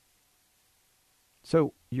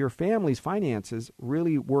 So your family's finances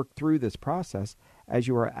really work through this process as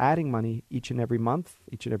you are adding money each and every month,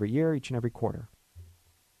 each and every year, each and every quarter.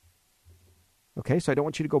 Okay, so I don't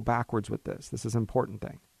want you to go backwards with this. This is an important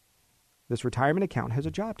thing. This retirement account has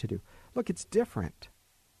a job to do. Look, it's different.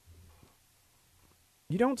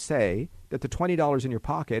 You don't say that the $20 in your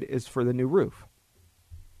pocket is for the new roof.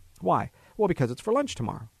 Why? Well, because it's for lunch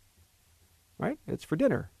tomorrow, right? It's for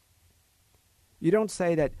dinner. You don't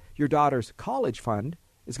say that your daughter's college fund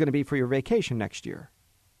is going to be for your vacation next year.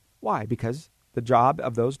 Why? Because the job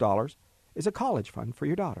of those dollars is a college fund for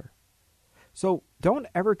your daughter. So don't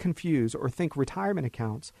ever confuse or think retirement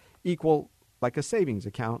accounts equal like a savings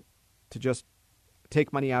account to just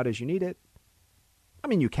take money out as you need it? I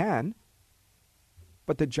mean, you can.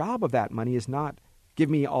 But the job of that money is not give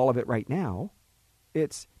me all of it right now.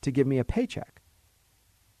 It's to give me a paycheck,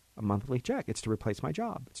 a monthly check. It's to replace my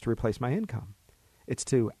job. It's to replace my income. It's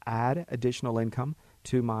to add additional income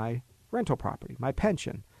to my rental property, my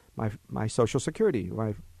pension, my Social Security,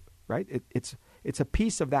 right? It's a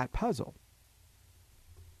piece of that puzzle.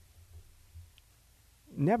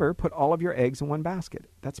 Never put all of your eggs in one basket.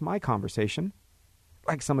 That's my conversation.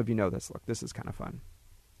 Like some of you know this. Look, this is kind of fun.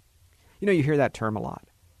 You know, you hear that term a lot.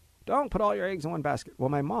 Don't put all your eggs in one basket. Well,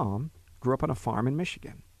 my mom grew up on a farm in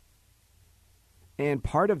Michigan. And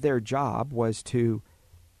part of their job was to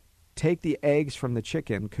take the eggs from the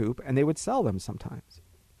chicken coop, and they would sell them sometimes,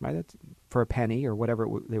 right? That's for a penny or whatever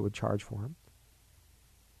they would charge for them.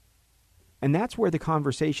 And that's where the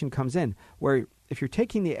conversation comes in, where if you're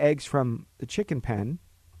taking the eggs from the chicken pen,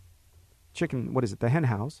 the hen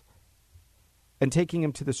house, and taking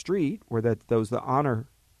them to the street where the honor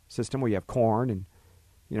system where you have corn and,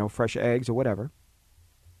 fresh eggs or whatever,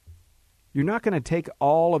 you're not going to take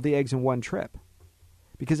all of the eggs in one trip.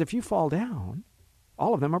 Because if you fall down,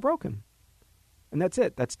 all of them are broken. And that's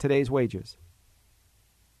it. That's today's wages.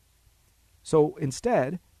 So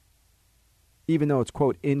instead, even though it's,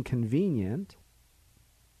 quote, inconvenient,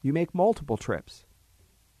 you make multiple trips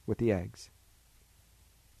with the eggs.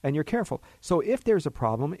 And you're careful. So if there's a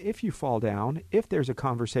problem, if you fall down, if there's a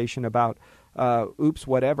conversation about, oops,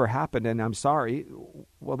 whatever happened and I'm sorry,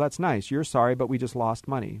 well, that's nice. You're sorry, but we just lost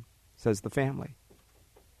money, says the family.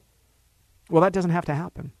 Well, that doesn't have to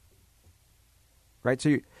happen. Right?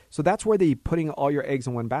 So that's where the putting all your eggs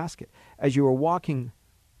in one basket. As you are walking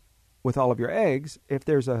with all of your eggs, if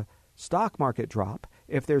there's a stock market drop,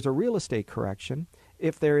 if there's a real estate correction,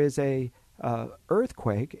 if there is a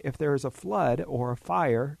earthquake, if there is a flood or a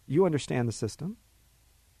fire, you understand the system.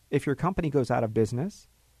 If your company goes out of business,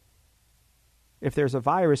 if there's a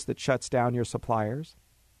virus that shuts down your suppliers.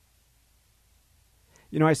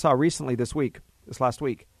 I saw recently this last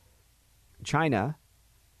week, China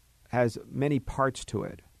has many parts to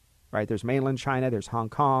it, right? There's mainland China, there's Hong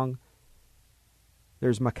Kong,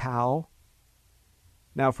 there's Macau.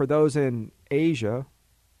 Now, for those in Asia,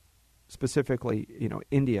 specifically,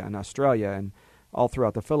 India and Australia and all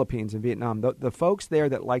throughout the Philippines and Vietnam, the folks there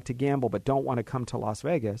that like to gamble but don't want to come to Las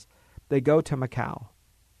Vegas, they go to Macau.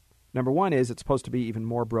 Number one is it's supposed to be even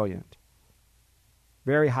more brilliant.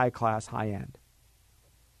 Very high class, high end.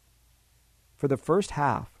 For the first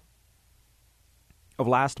half of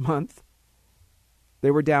last month,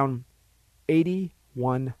 they were down 81%.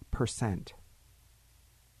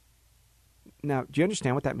 Now, do you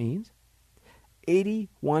understand what that means?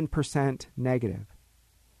 81% negative.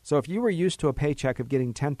 So if you were used to a paycheck of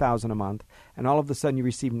getting $10,000 a month and all of a sudden you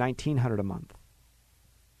receive $1,900 a month,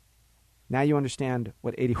 now you understand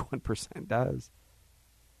what 81% does.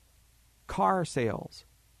 Car sales.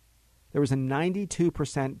 There was a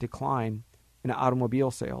 92% decline in automobile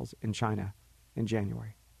sales in China in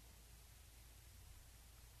January.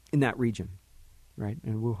 In that region, right,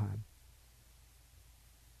 in Wuhan.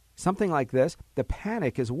 Something like this, the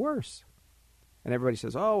panic is worse. And everybody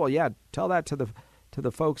says, oh, well, yeah, tell that to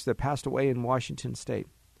the folks that passed away in Washington State.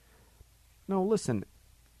 No, listen,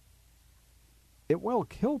 it will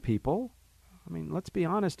kill people. I mean, let's be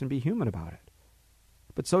honest and be human about it.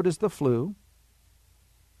 But so does the flu.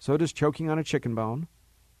 So does choking on a chicken bone.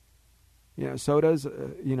 So does,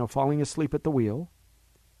 falling asleep at the wheel.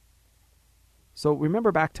 So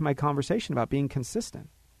remember back to my conversation about being consistent.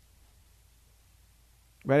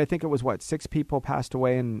 Right, I think it was 6 people passed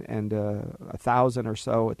away and 1,000 or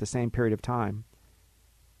so at the same period of time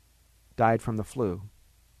died from the flu.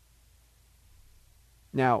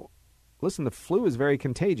 Now, listen, the flu is very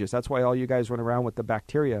contagious. That's why all you guys run around with the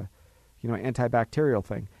bacteria, antibacterial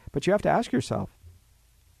thing. But you have to ask yourself,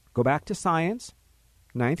 go back to science,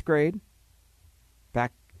 9th grade,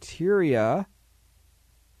 bacteria,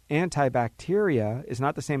 antibacteria is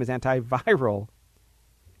not the same as antiviral.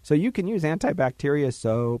 So you can use antibacterial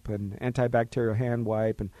soap and antibacterial hand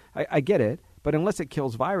wipe, and I get it, but unless it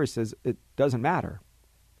kills viruses, it doesn't matter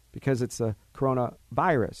because it's a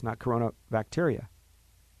coronavirus, not coronabacteria.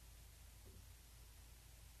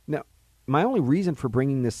 Now, my only reason for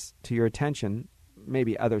bringing this to your attention,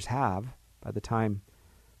 maybe others have by the time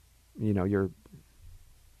you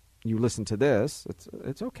listen to this,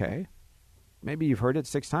 it's okay. Maybe you've heard it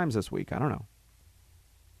 6 times this week. I don't know.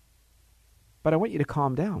 But I want you to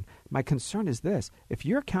calm down. My concern is this. If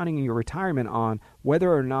you're counting your retirement on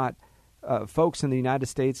whether or not folks in the United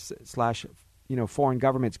States / foreign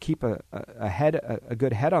governments keep a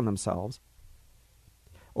good head on themselves,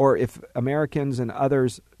 or if Americans and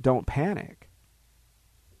others don't panic.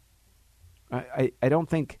 I don't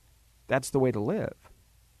think that's the way to live.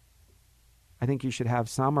 I think you should have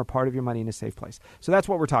some or part of your money in a safe place. So that's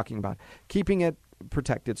what we're talking about, keeping it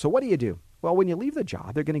protected. So what do? Well, when you leave the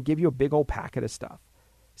job, they're going to give you a big old packet of stuff.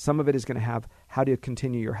 Some of it is going to have how to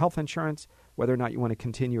continue your health insurance, whether or not you want to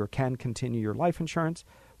continue or can continue your life insurance,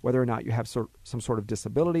 whether or not you have some sort of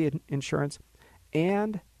disability insurance,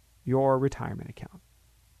 and your retirement account.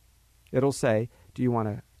 It'll say, do you want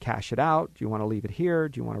to cash it out? Do you want to leave it here?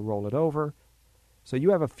 Do you want to roll it over? So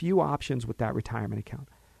you have a few options with that retirement account.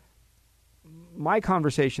 My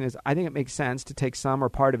conversation is, I think it makes sense to take some or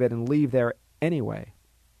part of it and leave there anyway.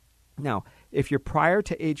 Now, if you're prior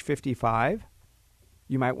to age 55,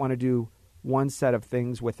 you might want to do one set of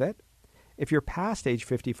things with it. If you're past age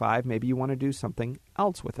 55, maybe you want to do something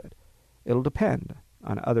else with it. It'll depend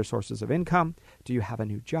on other sources of income. Do you have a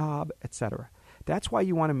new job, etc.? That's why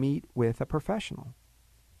you want to meet with a professional.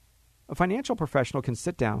 A financial professional can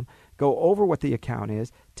sit down, go over what the account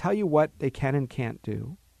is, tell you what they can and can't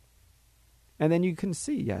do, and then you can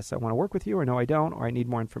see, yes, I want to work with you, or no, I don't, or I need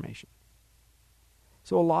more information.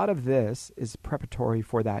 So a lot of this is preparatory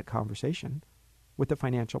for that conversation with the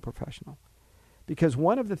financial professional. Because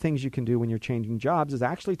one of the things you can do when you're changing jobs is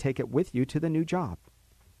actually take it with you to the new job.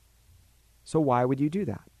 So why would you do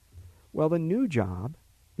that? Well, the new job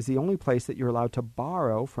is the only place that you're allowed to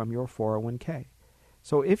borrow from your 401k.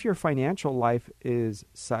 So if your financial life is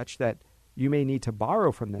such that you may need to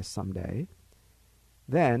borrow from this someday,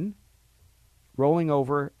 then rolling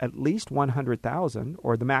over at least $100,000,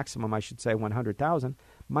 or the maximum, I should say, $100,000,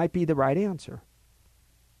 might be the right answer.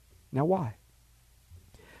 Now, why?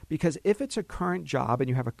 Because if it's a current job and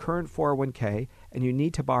you have a current 401k and you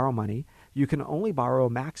need to borrow money, you can only borrow a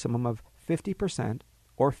maximum of 50%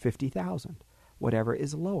 or $50,000, whatever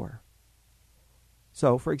is lower.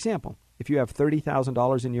 So, for example, if you have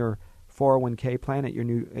 $30,000 in your 401k plan at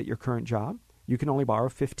your current job, you can only borrow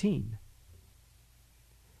 $15,000.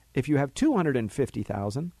 If you have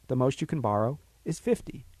 $250,000, the most you can borrow is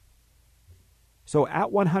 $50,000. So at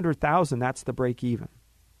 $100,000, that's the break even.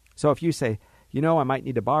 So if you say, I might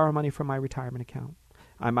need to borrow money from my retirement account,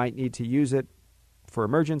 I might need to use it for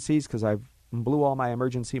emergencies because I've blew all my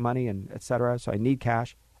emergency money and et cetera, so I need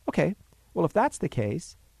cash. Okay, well, if that's the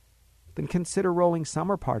case, then consider rolling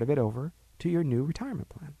some or part of it over to your new retirement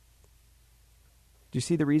plan. Do you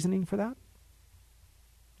see the reasoning for that?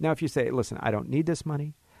 Now, if you say, listen, I don't need this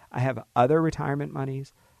money, I have other retirement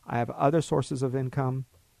monies, I have other sources of income,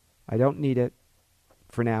 I don't need it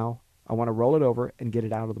for now, I want to roll it over and get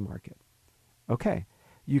it out of the market. Okay,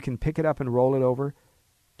 you can pick it up and roll it over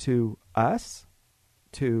to us,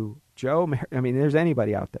 to Joe, there's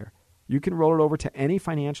anybody out there. You can roll it over to any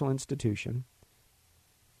financial institution.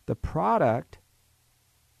 The product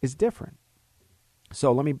is different.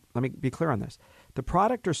 So let me be clear on this. The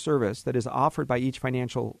product or service that is offered by each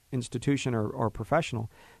financial institution or professional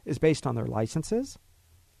is based on their licenses,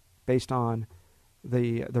 based on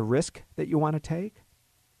the risk that you want to take,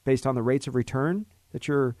 based on the rates of return that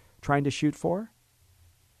you're trying to shoot for,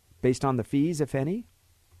 based on the fees, if any.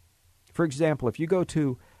 For example, if you go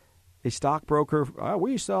to a stockbroker,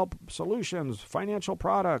 we sell solutions, financial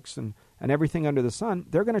products, and everything under the sun,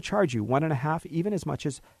 they're going to charge you 1.5%, even as much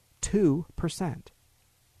as 2%.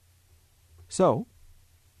 So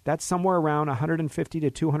that's somewhere around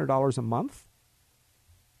 $150 to $200 a month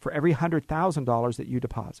for every $100,000 that you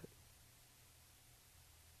deposit.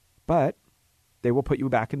 But they will put you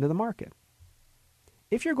back into the market.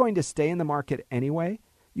 If you're going to stay in the market anyway,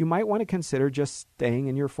 you might want to consider just staying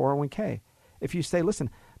in your 401k. If you say, listen,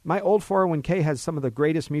 my old 401k has some of the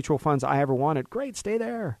greatest mutual funds I ever wanted, great, stay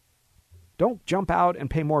there. Don't jump out and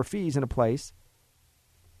pay more fees in a place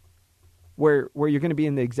where you're going to be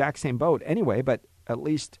in the exact same boat anyway, but at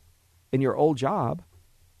least in your old job,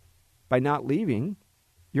 by not leaving,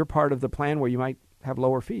 you're part of the plan where you might have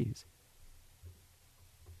lower fees.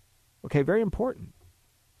 Okay, very important.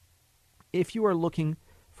 If you are looking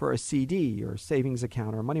for a CD or a savings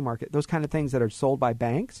account or a money market, those kind of things that are sold by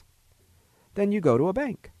banks, then you go to a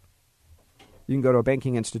bank. You can go to a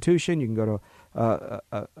banking institution. You can go to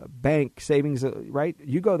a bank savings, right?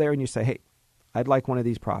 You go there and you say, hey, I'd like one of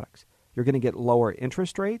these products. You're going to get lower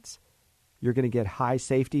interest rates. You're going to get high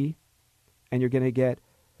safety, and you're going to get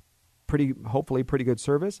hopefully pretty good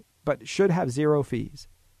service, but should have zero fees.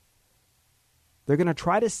 They're going to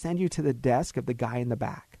try to send you to the desk of the guy in the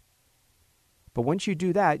back. But once you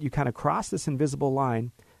do that, you kind of cross this invisible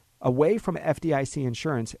line away from FDIC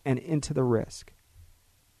insurance and into the risk.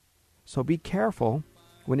 So be careful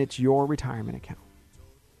when it's your retirement account.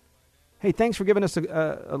 Hey, thanks for giving us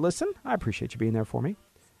a listen. I appreciate you being there for me.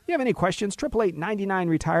 you have any questions,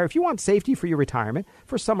 888-99-RETIRE. If you want safety for your retirement,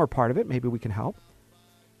 for some or part of it, maybe we can help.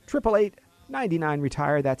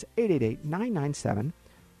 888-99-RETIRE. That's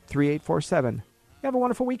 888-997-3847. You have a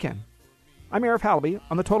wonderful weekend. I'm Arif Halaby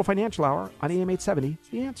on the Total Financial Hour on AM 870,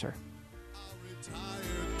 The Answer.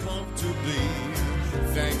 Comfortably,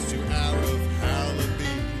 thanks to Arif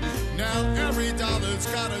Halaby. Now every dollar's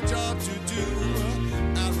got a job to